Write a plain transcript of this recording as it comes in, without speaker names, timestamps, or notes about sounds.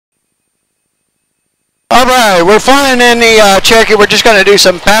right, we're flying in the Cherokee. We're just going to do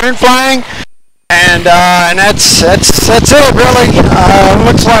some pattern flying, and that's it really.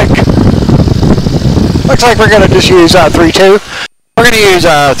 Looks like we're going to just use 3-2. We're going to use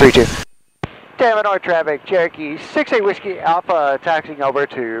 3-2. Tampa North traffic, Cherokee 68 Whiskey Alpha taxiing over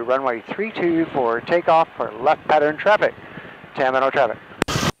to runway 32 for takeoff for left pattern traffic. Tampa North traffic.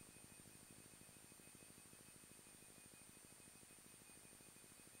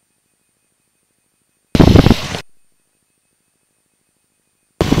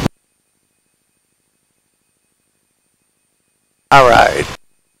 All right,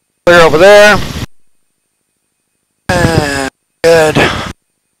 clear over there. And good.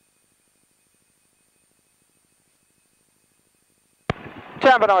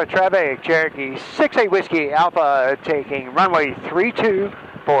 Tampa North traffic, Cherokee 68 Whiskey Alpha taking runway 32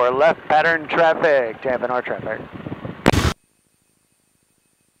 for left pattern traffic. Tampa North traffic.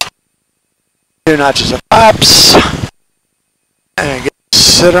 2 notches of flaps. And get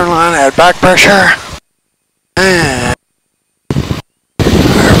center line, add back pressure. And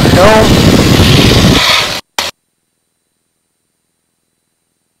there we go.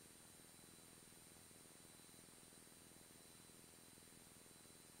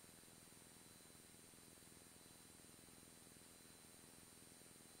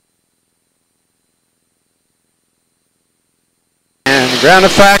 And ground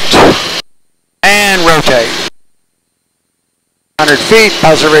effect. And rotate. 100 feet,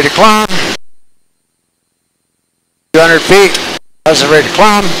 positive rate of climb. 200 feet, positive rate of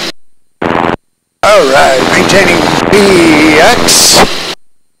climb. Alright, maintaining BX.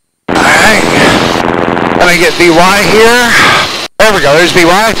 Alright. Let me get BY here. There we go, there's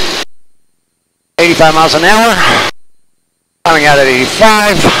BY. 85 miles an hour. Coming out at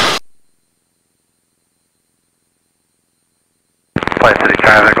 85. Flight City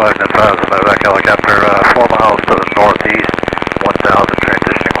traffic, Lieutenant 5, the Novak helicopter, 4 miles to the northeast, 1000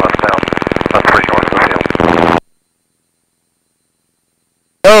 transitioning westbound, 3 north of the field.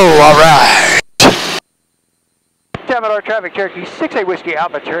 Oh, alright. Tampa North traffic, Cherokee 68 Whiskey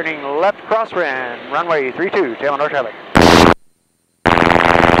Alpha turning left crosswind, runway 32, Tampa North traffic.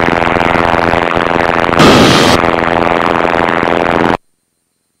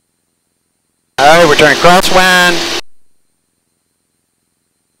 Alright, we're turning crosswind.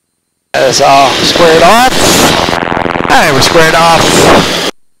 That's all squared off. Alright, we're squared off.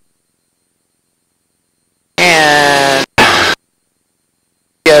 And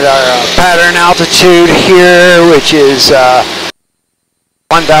get our pattern altitude here, which is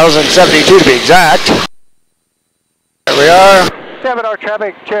 1072 to be exact. There we are. Tampa North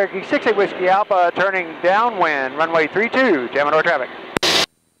traffic, Cherokee 68 Whiskey Alpha turning downwind, runway 32, Tampa North traffic.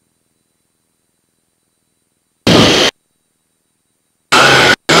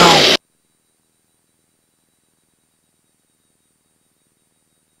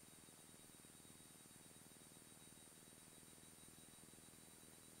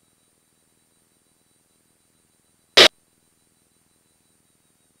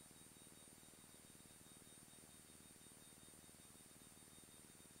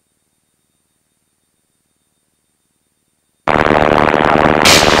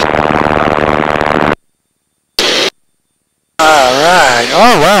 Alright,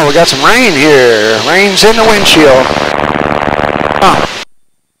 oh wow, we got some rain here. Rain's in the windshield. Huh.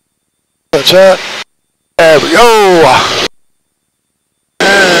 What's that? There we go.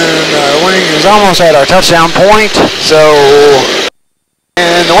 And our wing is almost at our touchdown point.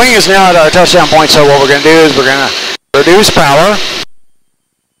 And the wing is now at our touchdown point, so what we're going to do is we're going to reduce power.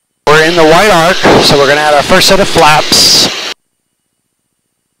 We're in the white arc, so we're going to add our first set of flaps.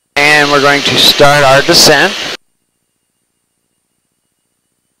 And we're going to start our descent.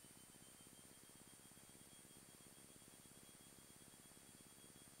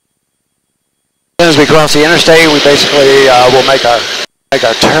 As soon as we cross the interstate, we basically will make our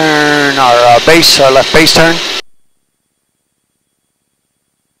turn, our left base turn.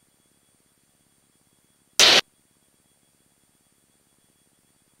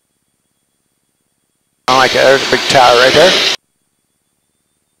 I like it. There's a big tower right there.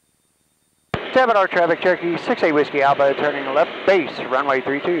 Tampa North traffic, Cherokee 68 Whiskey Alpha turning left base, runway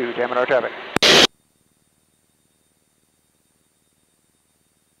 32, Tampa North traffic.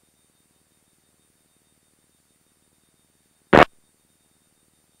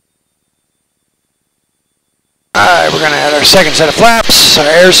 Alright, we're going to add our second set of flaps. Our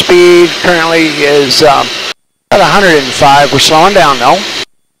airspeed currently is at 105. We're slowing down though.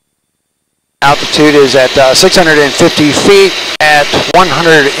 Altitude is at 650 feet at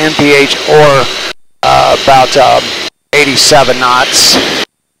 100 mph or about 87 knots.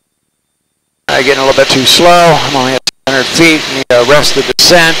 getting a little bit too slow. I'm only at 200 feet. Need to arrest the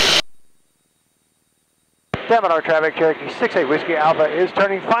descent. Tampa traffic, Cherokee 68 Whiskey Alpha is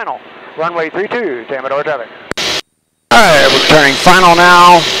turning final. Runway 32, Tampa traffic. Alright, we're turning final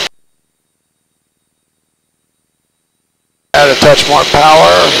now. Add a touch more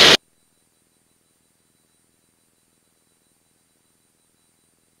power.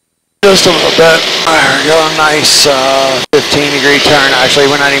 Just a little bit. There we go. Nice 15-degree turn. Actually,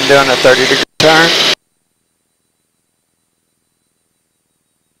 we're not even doing a 30-degree turn.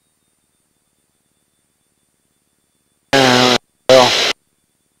 And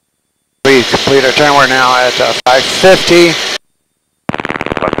we complete our turn. We're now at 550.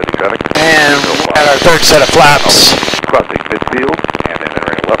 And at our third set of flaps. Crossing midfield and then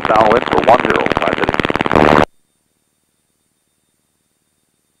entering left downwind for 10, 550.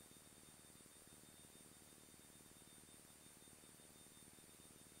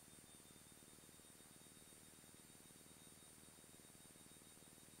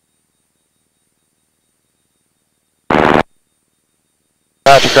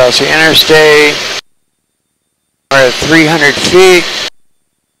 About to cross the interstate. We're at 300 feet.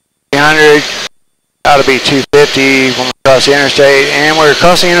 300. That'll be 250 when we cross the interstate. And we're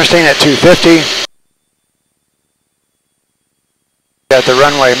crossing the interstate at 250. Got the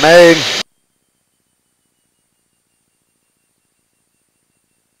runway made.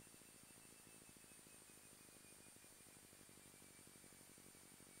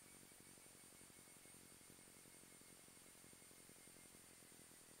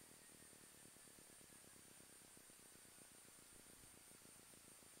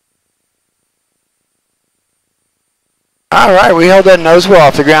 All right, we held that nose wheel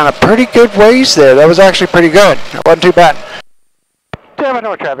off the ground a pretty good ways there. That was actually pretty good. It wasn't too bad.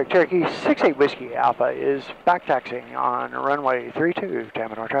 Tampa traffic, Cherokee 68 Whiskey Alpha is back taxiing on runway 32,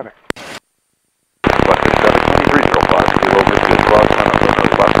 Tampa traffic.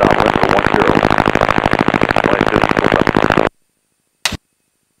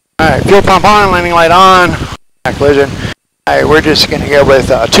 All right, fuel pump on, landing light on. Collision. All right, we're just going to go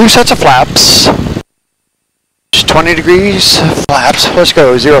with 2 sets of flaps. 20 degrees flaps. Let's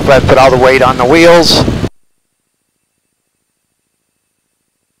go 0 flaps, put all the weight on the wheels.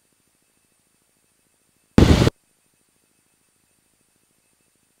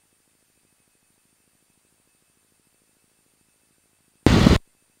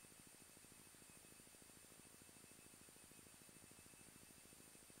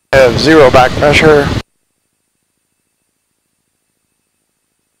 Have 0 back pressure.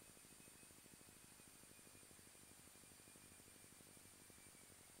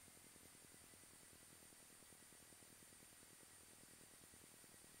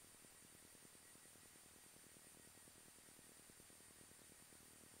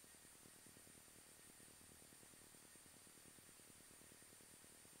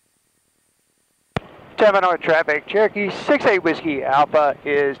 Tampa traffic, Cherokee 68 Whiskey Alpha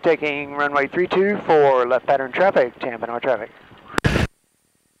is taking runway 32 for left pattern traffic, Tampa traffic.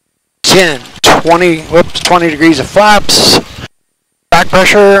 20 degrees of flaps, back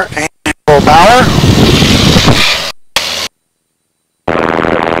pressure, and full power.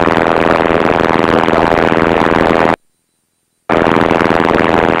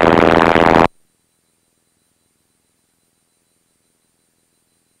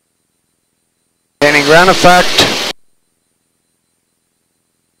 Gaining ground effect.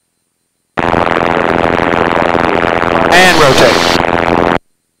 And rotate.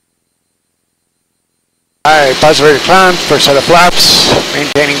 Alright, positive rate of climb, first set of flaps,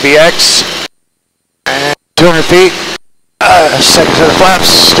 maintaining BX. And 200 feet, second set of flaps,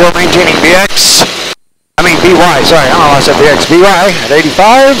 still maintaining BX. I mean BY, sorry, I don't know why I said BX. BY at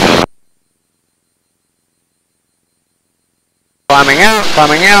 85. Climbing out,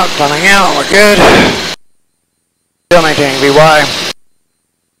 climbing out, climbing out, we're good. Still maintaining BY.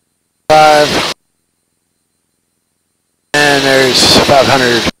 5. And there's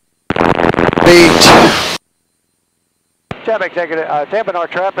 500 feet. Tampa North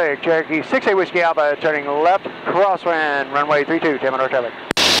traffic, Cherokee 68 Whiskey Alpha turning left, crosswind, runway 32, Tampa North traffic.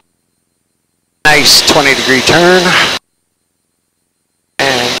 Nice 20-degree turn.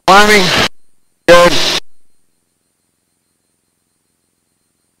 And climbing. Good.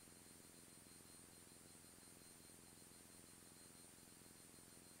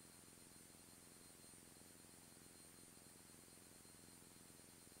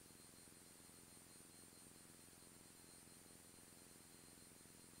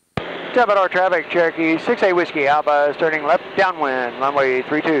 Tampa North traffic, Cherokee 68 Whiskey Alpha is turning left downwind, runway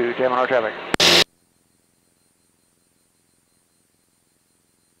 32, Tampa North traffic.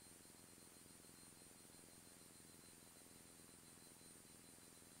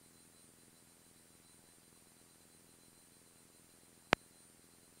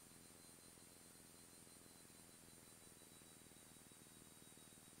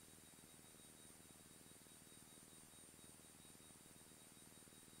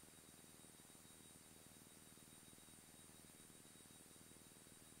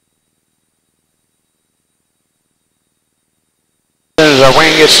 As soon as our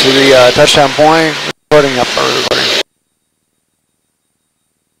wing gets to the touchdown point, reporting up our recording.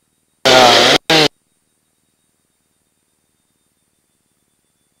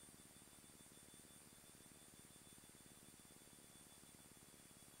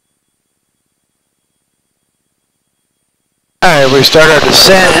 Alright, we start our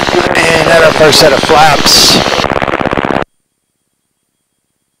descent and add our first set of flaps.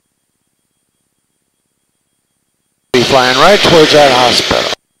 Be flying right towards that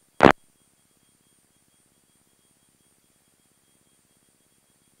hospital.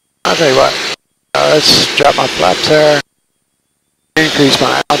 I'll tell you what, let's drop my flaps there. Increase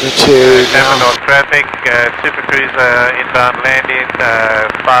my altitude. Tampa North traffic, Super Cruiser inbound landing,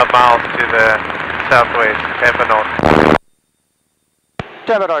 5 miles to the southwest, Tampa North.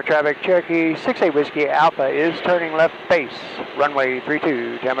 Tampa North traffic, Cherokee 68 Whiskey Alpha is turning left base, runway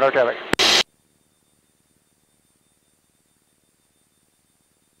 32, Tampa North traffic.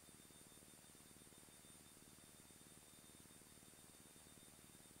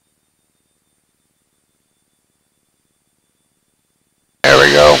 There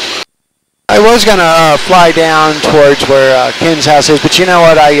we go. I was gonna fly down towards where Ken's house is, but you know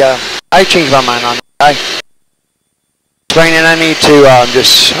what? I changed my mind on that. Brandon, I need to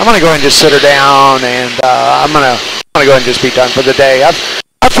I'm gonna go ahead and just sit her down, and I'm gonna go ahead and just be done for the day. I've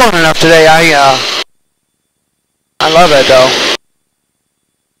flown enough today. I love it though.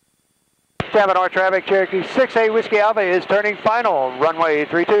 Tampa North traffic, Cherokee 68 Whiskey Alpha is turning final, runway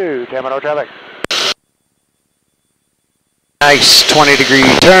 32, Tampa North traffic. Nice 20-degree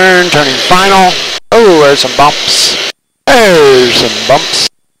turn, turning final. Oh, there's some bumps. There's some bumps.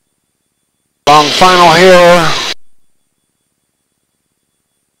 Long final here.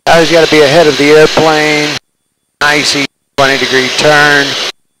 Guys, got to be ahead of the airplane. Nice 20-degree turn.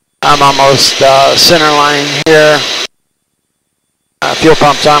 I'm almost center line here. Fuel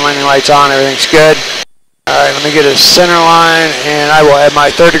pump's on, landing lights on, everything's good. Alright, let me get a center line, and I will add my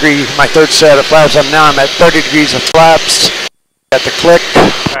third set of flaps. Now I'm at 30 degrees of flaps. Got the click.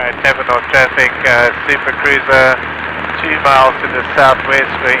 Tampa North traffic, Super Cruiser, 2 miles to the southwest.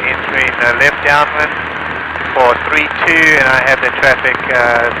 We're entering left downwind for 32, and I have the traffic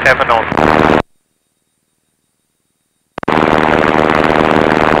Tampa North.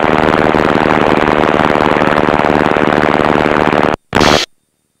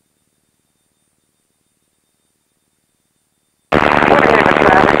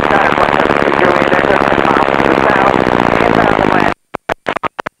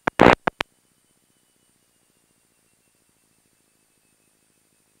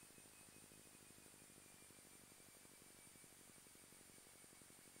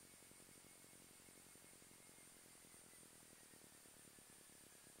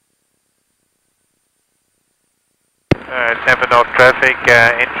 Tampa North traffic,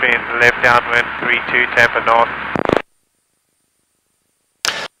 entering left downwind 32, Tampa North.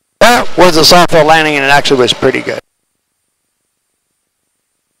 That was a soft landing, and it actually was pretty good.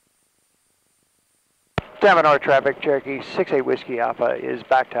 Tampa North traffic, Cherokee 68 Whiskey Alpha is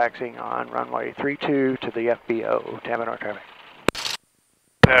back taxiing on runway 32 to the FBO, Tampa North traffic.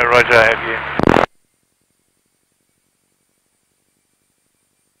 Roger, I have you.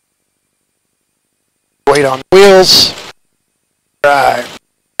 Weight on the wheels. Right.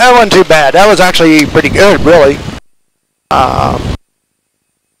 That wasn't too bad. That was actually pretty good, really. I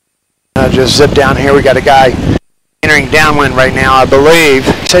just zip down here. We got a guy entering downwind right now, I believe.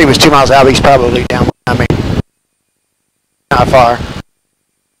 He said he was 2 miles out. He's probably downwind. I mean, not far.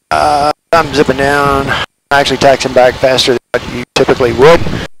 I'm zipping down. I'm actually taxiing back faster than what you typically would.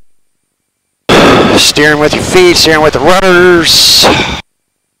 Steering with your feet, steering with the rudders.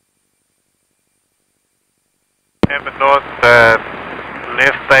 Tampa North,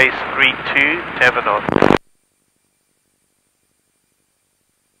 left base 32, Tampa North.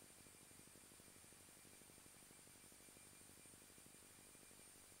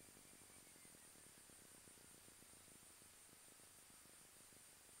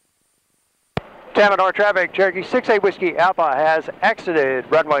 Tampa North traffic, Cherokee 68 Whiskey Alpha has exited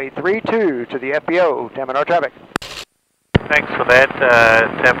runway 32 to the FBO, Tampa North traffic. Thanks for that,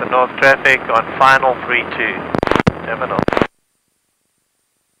 Tampa North traffic on final 32, Tampa North.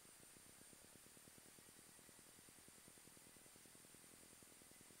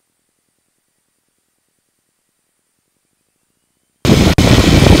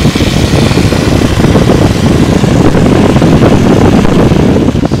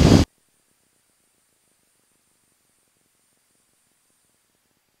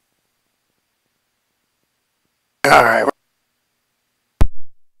 All right,